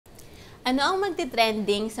Ano ang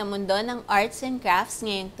magte-trending sa mundo ng arts and crafts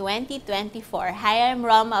ngayong 2024? Hi, I'm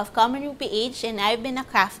Roma of Common Room PH and I've been a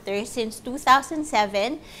crafter since 2007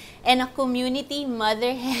 and a community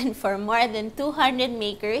mother hen for more than 200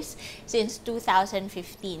 makers since 2015.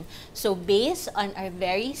 So based on our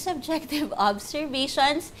very subjective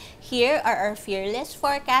observations, here are our fearless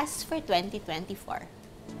forecasts for 2024.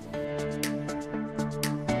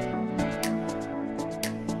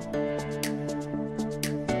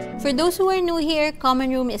 For those who are new here,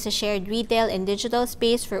 Common Room is a shared retail and digital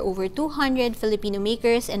space for over 200 Filipino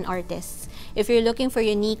makers and artists. If you're looking for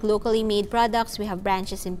unique, locally made products, we have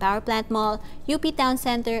branches in Power Plant Mall, UP Town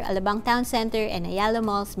Center, Alabang Town Center, and Ayala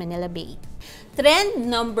Malls, Manila Bay. Trend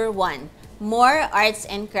number 1. More arts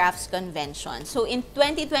and crafts conventions. So in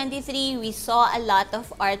 2023, we saw a lot of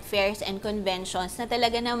art fairs and conventions na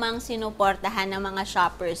talaga namang sinuportahan ng mga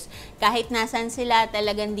shoppers. Kahit nasan sila,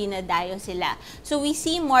 talagang dinadayo sila. So we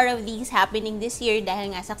see more of these happening this year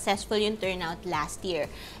dahil nga successful yung turnout last year.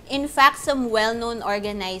 In fact, some well-known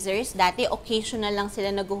organizers, dati occasional lang sila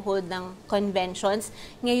nag-hold ng conventions.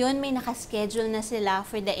 Ngayon, may nakaschedule na sila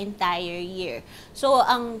for the entire year. So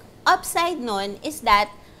ang upside nun is that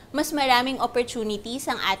mas maraming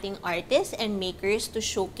opportunities ang ating artists and makers to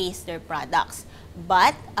showcase their products.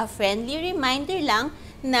 But, a friendly reminder lang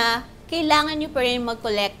na kailangan nyo pa rin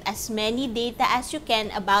mag-collect as many data as you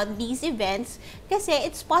can about these events kasi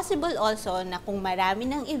it's possible also na kung marami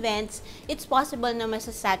ng events, it's possible na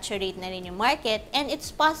masasaturate na rin yung market and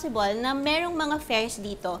it's possible na merong mga fairs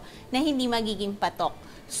dito na hindi magiging patok.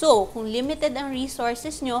 So, kung limited ang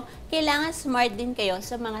resources nyo, kailangan smart din kayo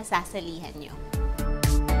sa mga sasalihan nyo.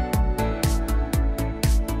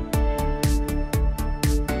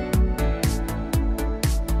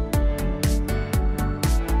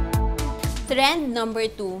 Trend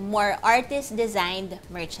number 2, more artist-designed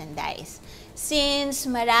merchandise. Since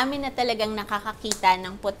marami na talagang nakakakita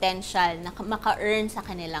ng potential na maka-earn sa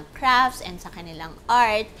kanilang crafts and sa kanilang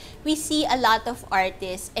art, we see a lot of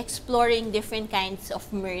artists exploring different kinds of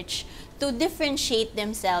merch to differentiate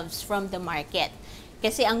themselves from the market.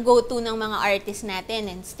 Kasi ang go-to ng mga artists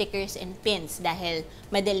natin and stickers and pins dahil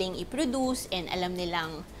madaling i-produce and alam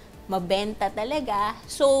nilang mabenta talaga.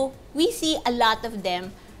 So, we see a lot of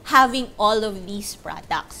them having all of these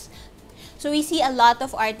products. So we see a lot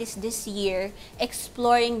of artists this year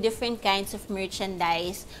exploring different kinds of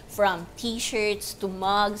merchandise from t-shirts to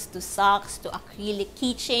mugs to socks to acrylic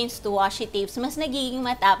keychains to washi tapes. Mas nagiging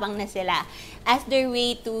matapang na sila as their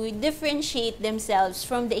way to differentiate themselves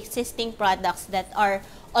from the existing products that are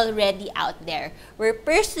already out there. We're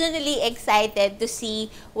personally excited to see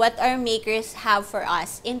what our makers have for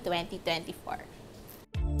us in 2024.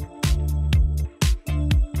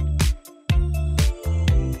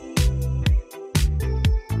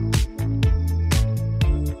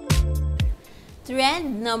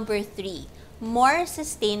 Trend number 3, more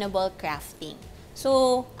sustainable crafting.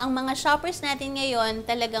 So, ang mga shoppers natin ngayon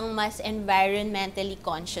talagang mas environmentally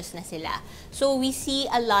conscious na sila. So, we see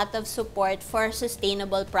a lot of support for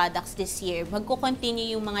sustainable products this year.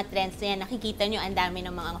 Magko-continue yung mga trends na yan. Nakikita nyo, ang dami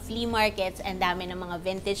ng mga flea markets, ang dami ng mga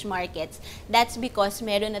vintage markets. That's because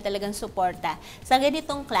meron na talagang suporta sa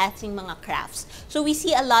ganitong klaseng mga crafts. So, we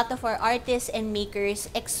see a lot of our artists and makers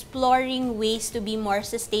exploring ways to be more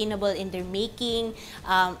sustainable in their making,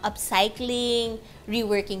 upcycling,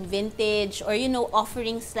 reworking vintage, or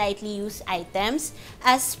offering slightly used items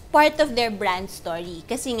as part of their brand story.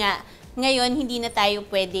 Kasi nga, ngayon hindi na tayo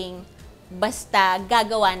pwedeng basta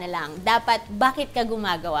gagawa na lang. Dapat, bakit ka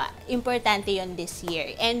gumagawa? Importante yon this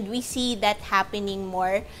year. And we see that happening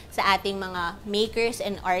more sa ating mga makers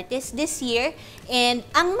and artists this year. And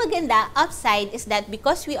ang maganda upside is that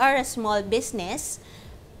because we are a small business,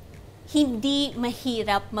 hindi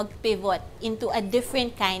mahirap mag-pivot into a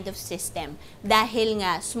different kind of system. Dahil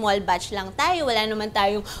nga, small batch lang tayo, wala naman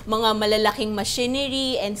tayong mga malalaking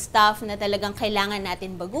machinery and stuff na talagang kailangan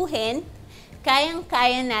natin baguhin,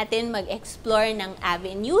 kayang-kaya natin mag-explore ng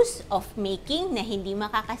avenues of making na hindi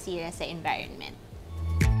makakasira sa environment.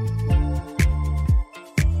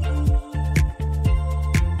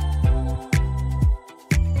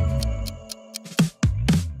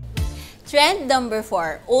 Trend number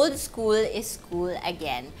 4, old school is cool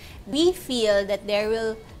again. We feel that there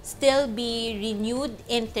will still be renewed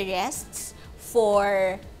interests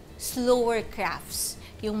for slower crafts,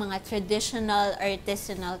 yung mga traditional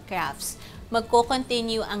artisanal crafts.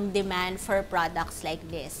 Magko-continue ang demand for products like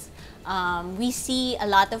this. We see a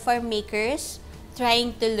lot of our makers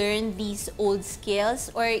trying to learn these old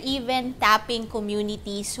skills, or even tapping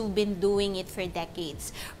communities who've been doing it for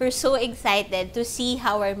decades. We're so excited to see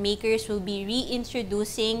how our makers will be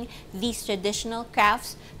reintroducing these traditional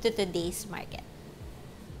crafts to today's market.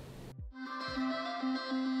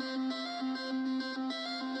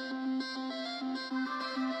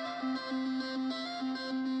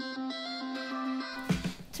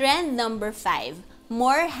 Trend number 5,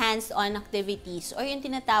 more hands-on activities or yung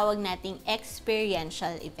tinatawag nating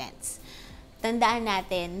experiential events. Tandaan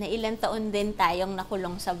natin na ilang taon din tayong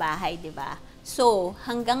nakulong sa bahay, di ba? So,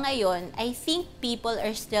 hanggang ngayon, I think people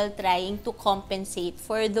are still trying to compensate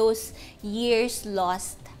for those years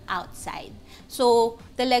lost outside. So,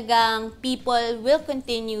 talagang people will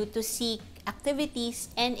continue to seek activities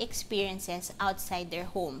and experiences outside their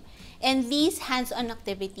home. And these hands-on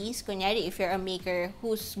activities, kunyari, if you're a maker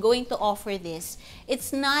who's going to offer this, it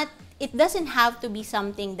doesn't have to be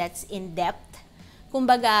something that's in-depth.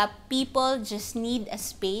 Kumbaga, people just need a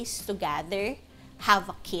space to gather, have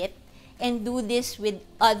a kit, and do this with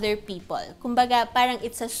other people. Kumbaga, parang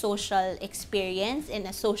it's a social experience and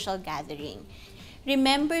a social gathering.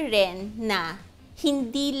 Remember rin na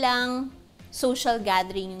hindi lang social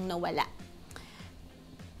gathering yung nawala.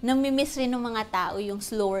 Namimiss rin ng mga tao yung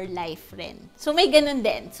slower life rin. So, may ganun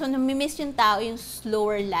din. So, namimiss yung tao yung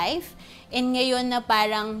slower life. And ngayon na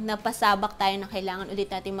parang napasabak tayo na kailangan ulit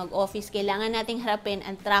natin mag-office, kailangan nating harapin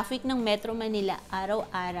ang traffic ng Metro Manila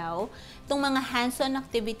araw-araw. Itong mga hands-on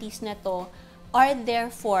activities na to are their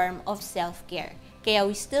form of self-care. Kaya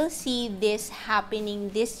we still see this happening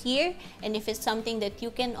this year. And if it's something that you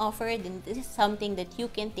can offer, then this is something that you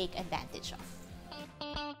can take advantage of.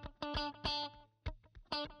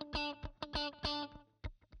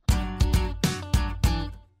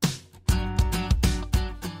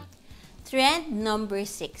 Trend number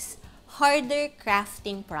 6, harder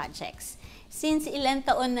crafting projects. Since ilang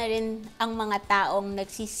taon na rin ang mga taong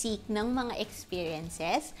nagsisik ng mga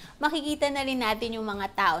experiences, makikita na rin natin yung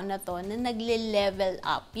mga tao na to na nagle-level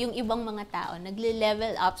up. Yung ibang mga tao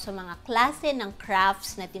nagle-level up sa mga klase ng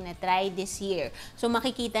crafts na tinatry this year. So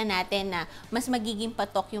makikita natin na mas magiging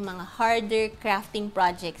patok yung mga harder crafting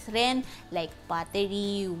projects rin, like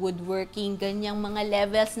pottery, woodworking, ganyang mga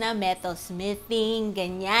levels na metal smithing,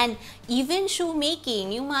 ganyan. Even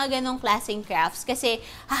shoemaking, yung mga ganong klaseng crafts, kasi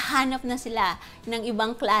hahanap na sila ng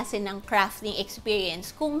ibang klase ng crafting experience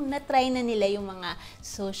kung na-try na nila yung mga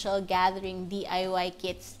social gathering, DIY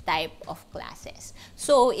kits type of classes.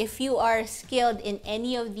 So, if you are skilled in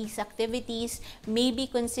any of these activities, maybe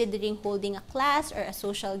considering holding a class or a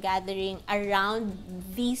social gathering around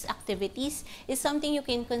these activities is something you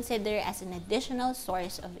can consider as an additional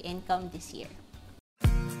source of income this year.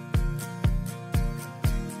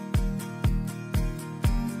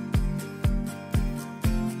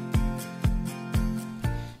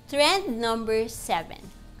 Trend number 7,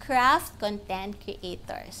 craft content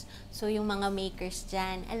creators. So, yung mga makers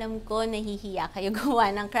dyan, alam ko, nahihiya kayo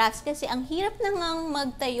gawa ng crafts kasi ang hirap na ngang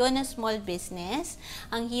magtayo ng small business,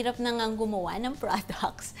 ang hirap na ngang gumawa ng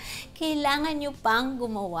products. Kailangan nyo pang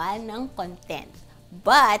gumawa ng content.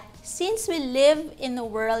 But, since we live in a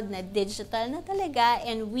world na digital na talaga,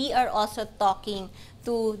 and we are also talking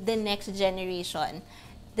to the next generation,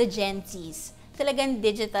 the Gen Zs, talagang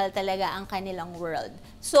digital talaga ang kanilang world.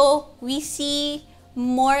 So, we see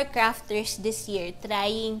more crafters this year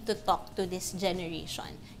trying to talk to this generation.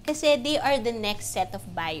 Kasi they are the next set of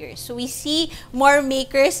buyers. So, we see more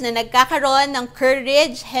makers na nagkakaroon ng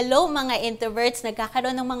courage. Hello mga introverts,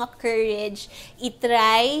 nagkakaroon ng mga courage.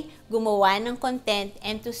 I-try, gumawa ng content,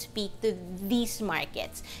 and to speak to these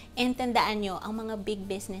markets. And tandaan nyo, ang mga big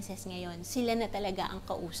businesses ngayon, sila na talaga ang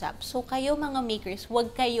kausap. So, kayo mga makers,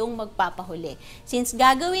 huwag kayong magpapahuli. Since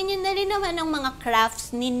gagawin nyo na rin naman ang mga crafts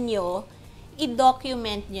ninyo,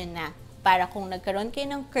 i-document nyo na. Para kung nagkaroon kayo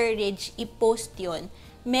ng courage, i-post yun,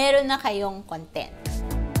 meron na kayong content.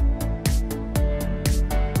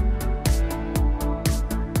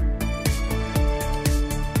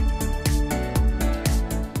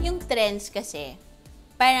 Yung trends kasi,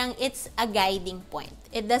 parang it's a guiding point.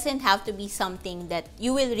 It doesn't have to be something that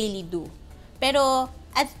you will really do. Pero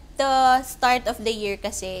at the start of the year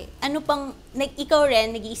kasi, ikaw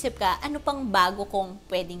rin, nag-iisip ka, ano pang bago kong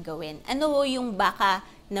pwedeng gawin? Ano yung baka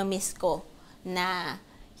na-miss ko na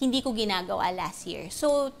hindi ko ginagawa last year?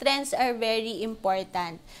 So, trends are very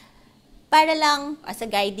important. Para lang as a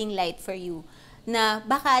guiding light for you, na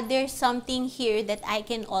baka there's something here that I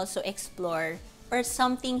can also explore or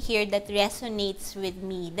something here that resonates with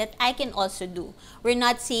me that I can also do. We're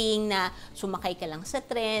not saying na sumakay ka lang sa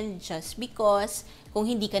trend just because. Kung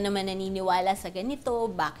hindi ka naman naniniwala sa ganito,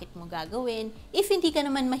 bakit mo gagawin? If hindi ka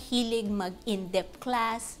naman mahilig mag-in-depth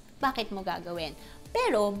class, bakit mo gagawin?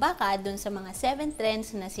 Pero baka dun sa mga 7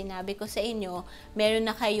 trends na sinabi ko sa inyo, meron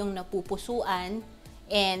na kayong napupusuan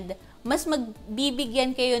and mas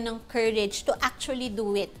magbibigyan kayo ng courage to actually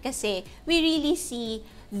do it. Kasi we really see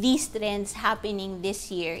these trends happening this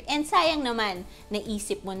year. And sayang naman,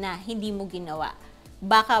 naisip mo na, hindi mo ginawa.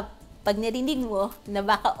 Baka pag narinig mo na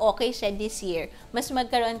baka okay siya this year, mas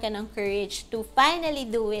magkaroon ka ng courage to finally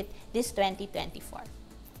do it this 2024.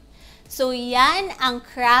 So, yan ang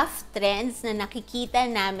craft trends na nakikita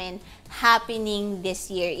namin happening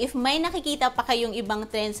this year. If may nakikita pa kayong ibang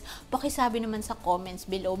trends, pakisabi naman sa comments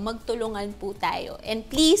below. Magtulungan po tayo. And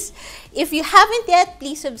please, if you haven't yet,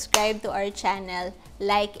 please subscribe to our channel,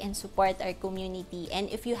 like and support our community.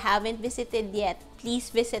 And if you haven't visited yet,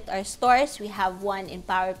 please visit our stores. We have one in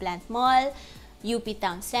Power Plant Mall, UP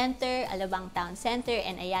Town Center, Alabang Town Center,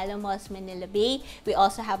 and Ayala Malls, Manila Bay. We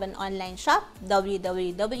also have an online shop,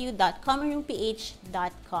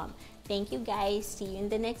 www.comeroonph.com. Thank you guys. See you in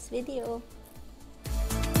the next video.